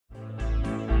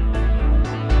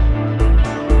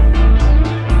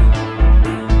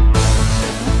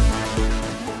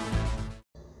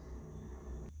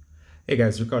Hey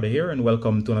guys, Ricardo here and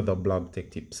welcome to another blog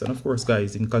tech tips. And of course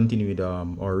guys, in continue with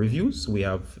our reviews, we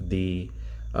have the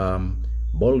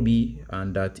Buluby,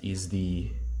 and that is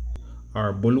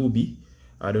our Buluby.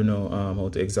 I don't know how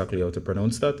to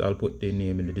pronounce that. I'll put the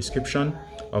name in the description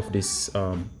of this.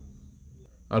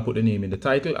 I'll put the name in the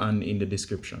title and in the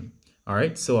description. All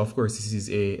right, so of course this is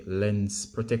a lens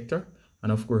protector,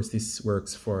 and of course this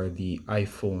works for the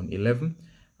iPhone 11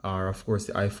 or of course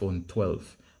the iPhone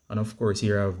 12. And of course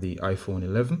here I have the iPhone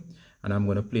 11, and I'm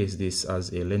going to place this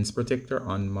as a lens protector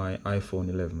on my iPhone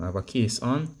 11. I have a case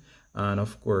on, and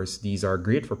of course these are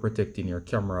great for protecting your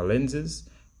camera lenses,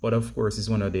 but of course it's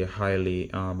one of the highly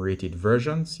rated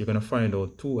versions. You're going to find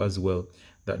out too as well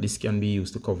that this can be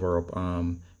used to cover up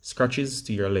scratches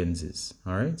to your lenses.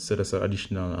 All right, so that's an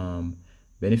additional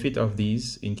benefit of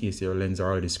these in case your lens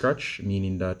are already scratched,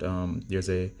 meaning that there's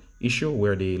a issue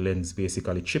where the lens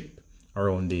basically chip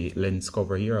around the lens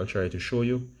cover here. I'll try to show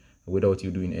you without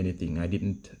you doing anything. I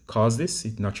didn't cause this.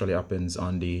 It naturally happens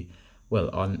on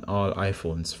on all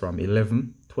iPhones from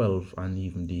 11, 12, and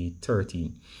even the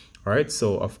 13. All right,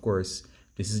 so of course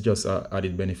this is just an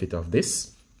added benefit of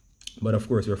this, but of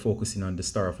course we're focusing on the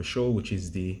star of the show, which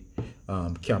is the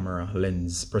camera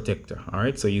lens protector. All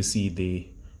right, so you see the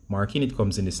marking. It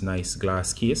comes in this nice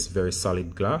glass case, very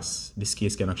solid glass. This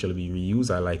case can actually be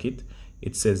reused. I like it.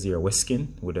 It says here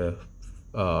Weskin with a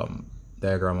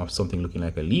diagram of something looking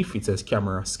like a leaf. It says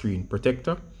camera screen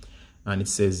protector, and it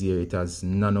says here it has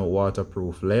nano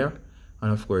waterproof layer,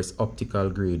 and of course optical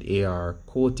grade AR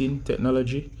coating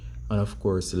technology, and of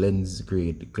course lens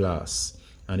grade glass.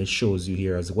 And it shows you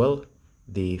here as well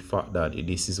the fact that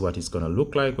this is what it's going to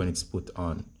look like when it's put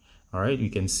on. All right, you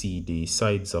can see the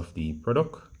sides of the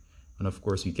product, and of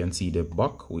course you can see the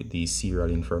back with the serial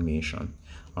information.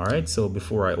 All right, so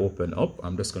before I open up,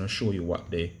 I'm just going to show you what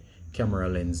the camera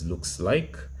lens looks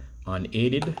like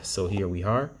unaided. So here we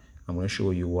are. I'm going to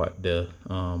show you what the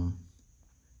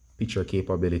picture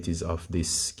capabilities of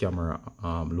this camera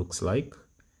looks like.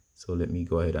 So let me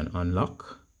go ahead and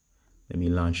unlock. Let me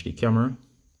launch the camera.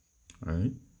 All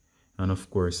right, and of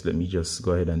course let me just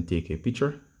go ahead and take a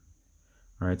picture.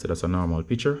 All right, so that's a normal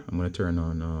picture. I'm going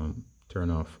to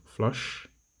turn off flash.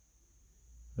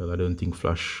 Well, I don't think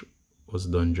flash was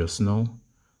done just now.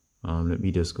 Let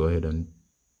me just go ahead and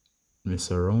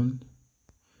mess around.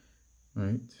 All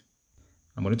right,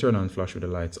 I'm going to turn on flash with the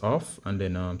lights off, and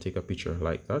then take a picture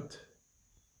like that.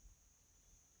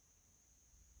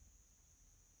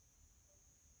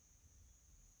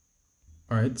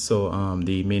 All right, so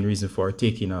the main reason for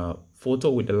taking a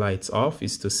photo with the lights off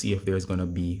is to see if there's going to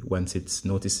be, once it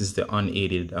notices the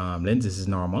unaided lens, this is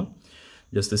normal,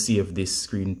 just to see if this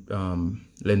screen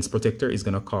lens protector is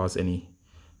going to cause any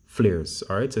flares.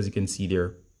 All right, so as you can see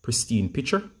there, pristine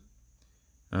picture.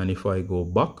 And if I go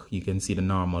back, you can see the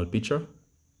normal picture.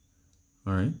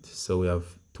 All right, so we have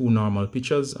two normal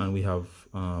pictures, and we have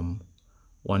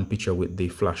one picture with the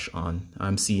flash on.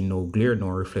 I'm seeing no glare, no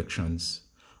reflections.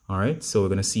 All right, so we're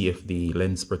gonna see if the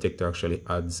lens protector actually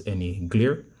adds any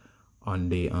glare on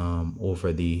the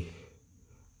over the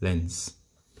lens.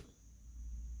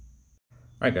 All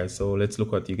right guys, so let's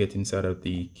look what you get inside of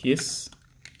the case.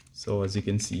 So as you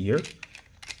can see here,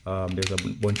 there's a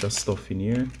bunch of stuff in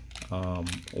here.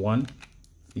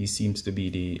 These seems to be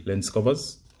the lens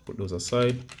covers. Put those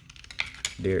aside.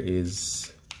 There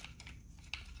is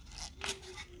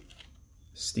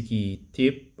sticky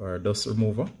tape or dust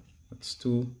remover. That's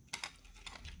 2.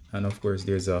 And of course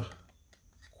there's a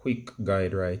quick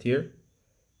guide right here,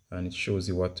 and it shows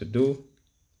you what to do.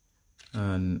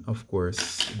 And of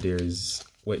course there's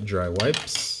wet dry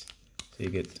wipes. So you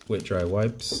get wet dry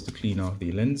wipes to clean off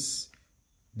the lens.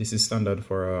 This is standard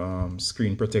for a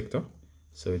screen protector,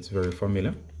 so it's very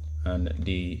familiar. And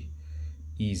the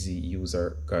easy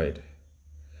user guide,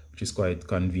 which is quite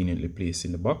conveniently placed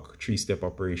in the back. 3-step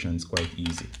operation is quite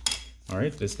easy. All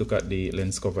right, let's look at the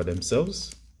lens cover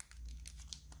themselves.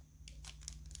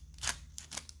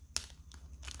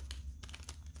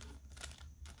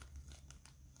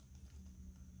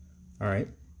 All right,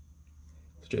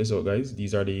 so check this out guys,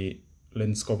 these are the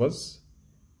lens covers.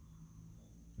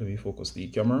 Let me focus the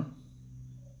camera.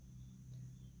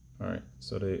 All right,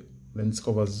 so the lens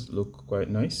covers look quite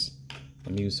nice.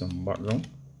 Let me use some background.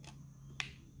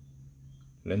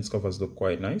 Lens covers look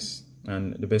quite nice,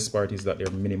 and the best part is that they're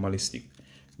minimalistic,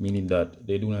 meaning that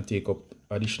they do not take up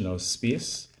additional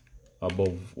space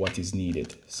above what is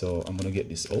needed. So I'm gonna get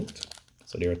this out.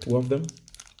 So there are 2 of them.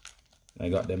 I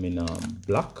got them in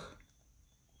black.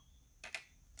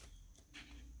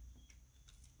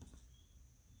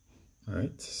 All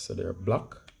right, so they're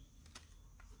black.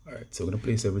 All right, so I'm gonna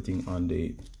place everything on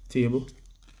the table.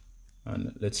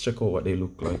 and let's check out what they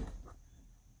look like.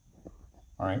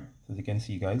 All right, as you can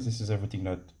see, guys, this is everything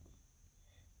that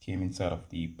came inside of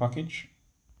the package.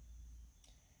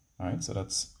 All right, so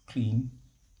that's clean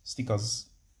stickers,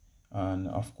 and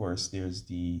of course there's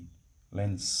the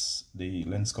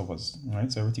lens covers. All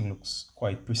right, so everything looks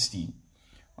quite pristine.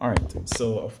 All right,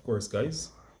 so of course, guys,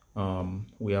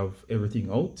 we have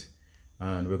everything out,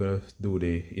 and we're gonna do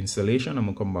the installation. I'm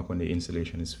gonna come back when the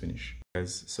installation is finished,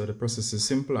 guys. So the process is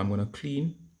simple. I'm gonna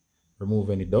clean,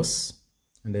 remove any dust,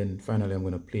 and then finally I'm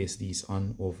gonna place these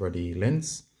on over the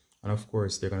lens, and of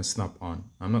course they're gonna snap on.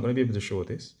 I'm not gonna be able to show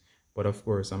this, but of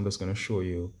course I'm just gonna show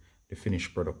you the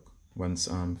finished product once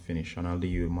I'm finished, and I'll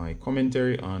give you my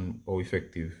commentary on how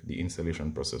effective the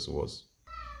installation process was.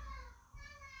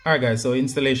 Alright guys, so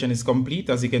installation is complete.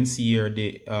 As you can see here,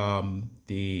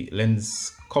 the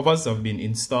lens covers have been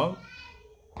installed.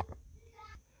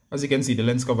 As you can see, the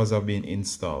lens covers have been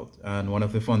installed, and one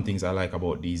of the fun things I like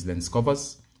about these lens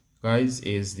covers, guys,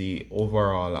 is the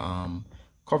overall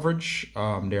coverage.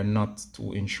 They're not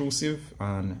too intrusive,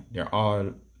 and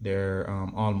they're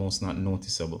almost not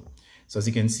noticeable. So as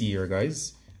you can see here,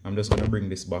 guys, I'm just going to bring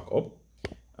this back up,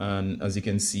 and as you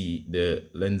can see, the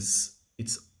lens,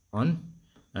 it's on,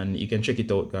 and you can check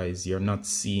it out, guys. You're not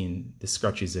seeing the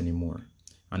scratches anymore,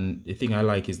 and the thing I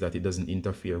like is that it doesn't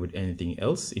interfere with anything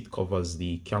else. It covers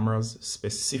the cameras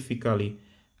specifically,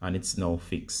 and it's now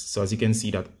fixed. So as you can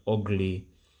see, that ugly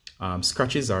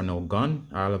scratches are now gone.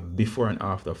 I'll have before and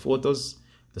after photos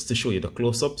just to show you the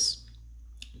close-ups,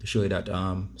 to show you that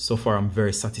so far I'm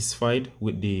very satisfied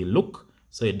with the look.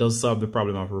 So it does solve the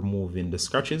problem of removing the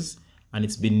scratches, and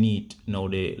it's beneath now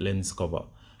the lens cover,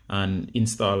 and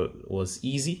install was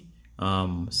easy.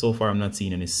 So far I'm not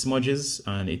seeing any smudges,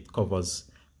 and it covers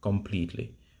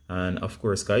completely. And of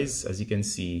course, guys, as you can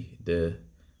see, the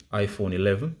iPhone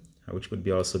 11, which could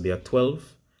be also be a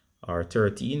 12 or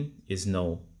 13, is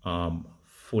now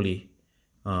fully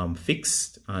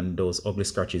fixed, and those ugly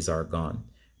scratches are gone.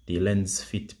 The lens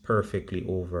fit perfectly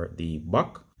over the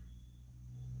back.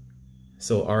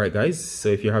 So alright guys, so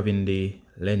if you're having the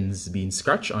lens being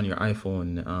scratched on your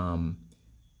iPhone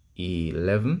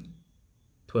 11,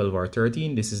 12 or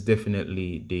 13, this is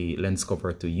definitely the lens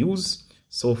cover to use.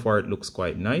 So far it looks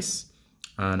quite nice,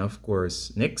 and of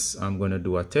course next I'm going to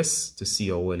do a test to see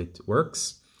how well it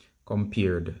works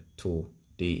compared to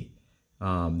the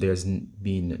there's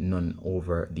been none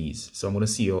over these. So I'm going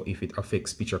to see if it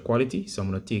affects picture quality. So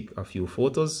I'm going to take a few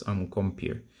photos and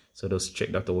compare. So just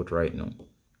check that out right now.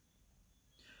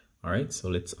 All right, so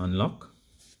let's unlock.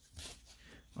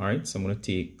 All right, so I'm going to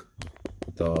take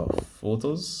the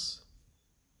photos.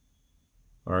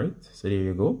 All right, so there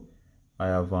you go. I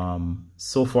have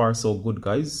so far so good,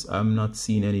 guys. I'm not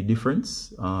seeing any difference.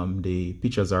 The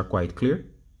pictures are quite clear.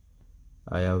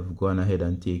 I have gone ahead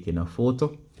and taken a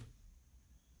photo.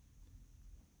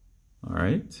 All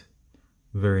right,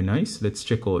 very nice. Let's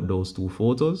check out those two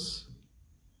photos.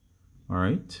 All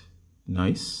right,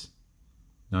 nice,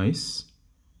 nice.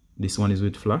 This one is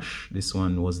with flash. This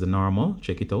one was the normal.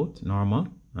 Check it out, normal,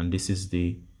 and this is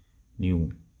the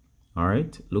new. All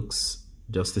right, looks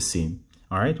just the same.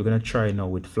 All right, we're gonna try now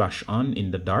with flash on in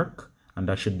the dark, and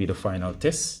that should be the final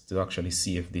test to actually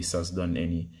see if this has done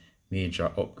any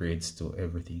major upgrades to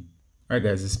everything. All right,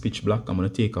 guys, it's pitch black. I'm gonna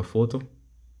take a photo.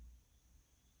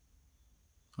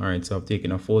 All right, so I've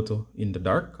taken a photo in the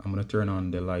dark. I'm gonna turn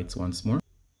on the lights once more.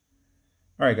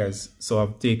 All right, guys, so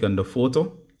I've taken the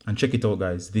photo, and check it out,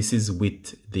 guys. This is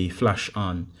with the flash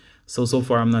on. So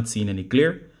far I'm not seeing any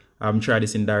glare. I haven't tried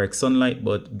this in direct sunlight,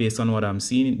 but based on what I'm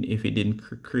seeing, if it didn't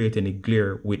create any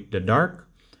glare with the dark,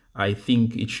 I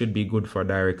think it should be good for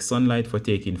direct sunlight for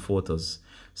taking photos.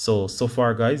 So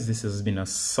far, guys, this has been a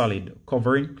solid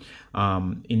covering.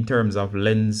 In terms of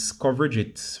lens coverage,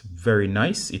 it's very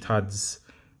nice. It hides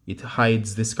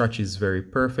the scratches very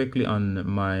perfectly on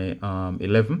my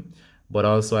 11, but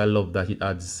also I love that it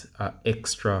adds an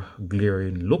extra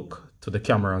glaring look to the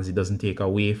camera as it doesn't take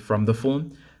away from the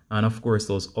phone. And of course,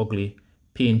 those ugly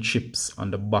paint chips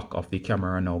on the back of the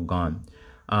camera are now gone.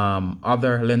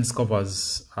 Other lens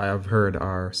covers I have heard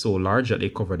are so large that they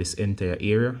cover this entire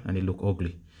area and they look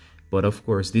ugly. But of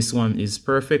course, this one is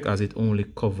perfect as it only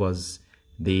covers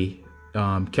the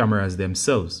cameras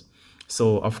themselves.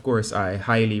 So of course, I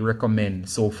highly recommend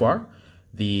so far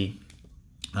the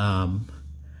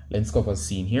lens covers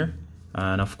seen here.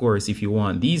 And of course, if you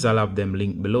want these, I'll have them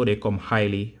linked below. They come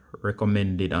highly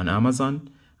recommended on Amazon.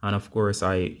 And of course,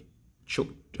 I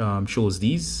chose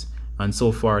these, and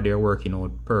so far they're working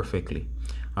out perfectly.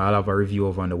 I'll have a review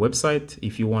over on the website.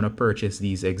 If you want to purchase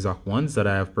these exact ones that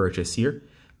I have purchased here,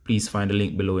 please find the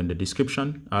link below in the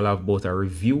description. I'll have both a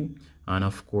review and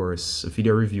of course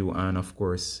video review, and of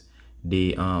course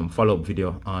the follow-up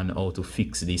video on how to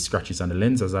fix the scratches on the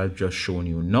lens, as I've just shown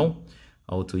you now.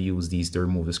 How to use these to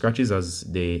remove the scratches, as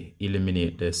they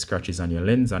eliminate the scratches on your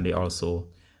lens and they also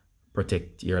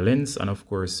protect your lens. And of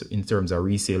course, in terms of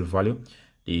resale value,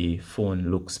 the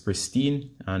phone looks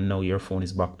pristine, and now your phone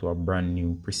is back to a brand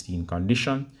new pristine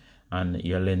condition, and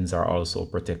your lens are also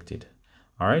protected.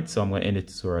 All right, so I'm going to end the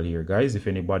tutorial here, guys. If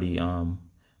anybody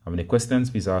have any questions,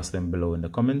 please ask them below in the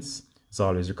comments. As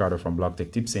always, Ricardo from Blog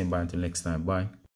Tech Tips saying bye until next time. Bye.